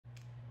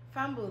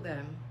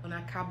Fambodem,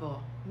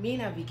 Unakabo,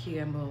 Mina Vickie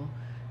Remoe,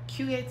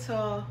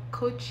 curator,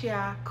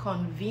 co-chair,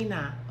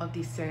 convener of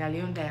the Sierra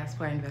Leone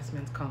Diaspora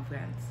Investment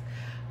Conference.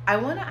 I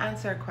want to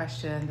answer a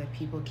question that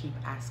people keep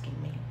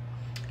asking me,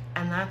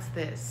 and that's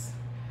this.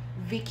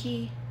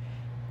 Vickie,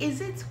 is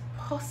it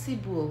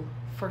possible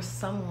for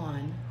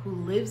someone who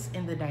lives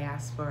in the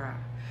diaspora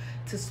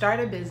to start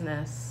a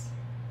business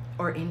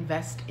or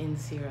invest in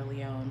Sierra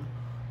Leone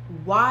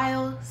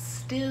while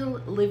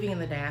still living in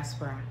the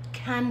diaspora?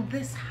 Can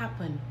this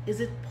happen?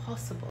 Is it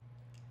possible?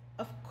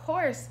 Of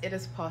course, it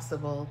is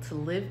possible to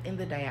live in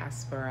the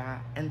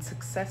diaspora and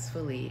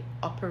successfully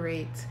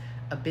operate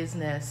a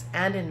business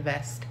and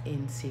invest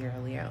in Sierra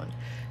Leone.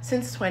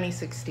 Since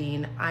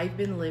 2016, I've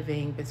been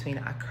living between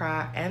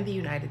Accra and the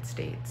United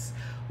States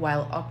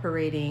while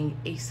operating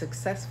a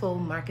successful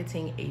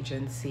marketing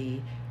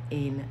agency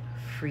in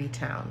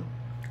Freetown.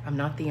 I'm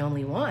not the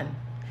only one.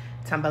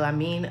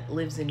 Tambalamin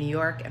lives in New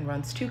York and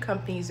runs two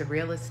companies, a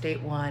real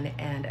estate one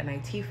and an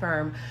IT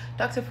firm.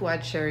 Dr.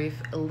 Fuad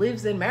Sharif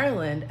lives in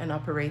Maryland and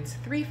operates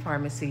 3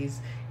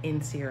 pharmacies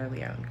in Sierra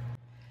Leone.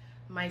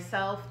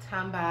 Myself,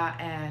 Tamba,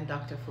 and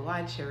Dr.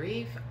 Fuad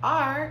Sharif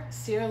are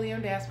Sierra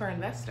Leone Diaspora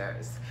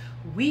investors.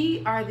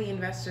 We are the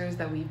investors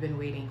that we've been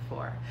waiting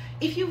for.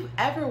 If you've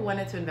ever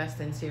wanted to invest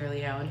in Sierra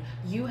Leone,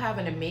 you have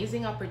an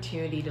amazing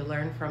opportunity to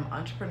learn from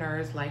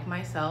entrepreneurs like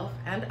myself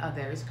and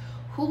others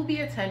who will be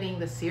attending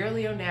the Sierra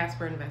Leone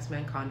Diaspora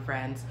Investment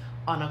Conference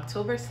on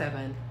October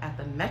 7th at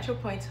the Metro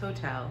Point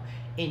Hotel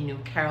in New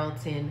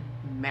Carrollton,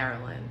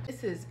 Maryland.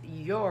 This is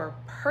your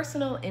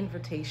personal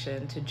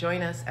invitation to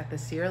join us at the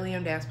Sierra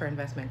Leone Diaspora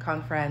Investment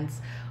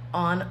Conference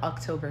on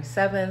October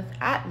 7th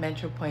at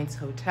Metro Point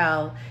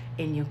Hotel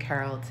in New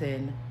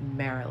Carrollton,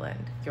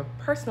 Maryland. Your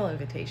personal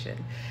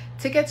invitation.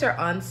 Tickets are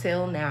on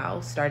sale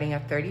now, starting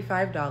at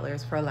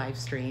 $35 for a live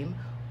stream,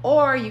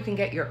 or you can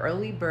get your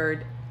early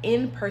bird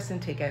in-person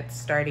tickets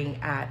starting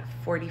at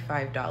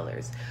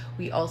 $45.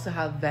 We also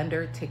have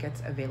vendor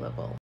tickets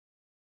available.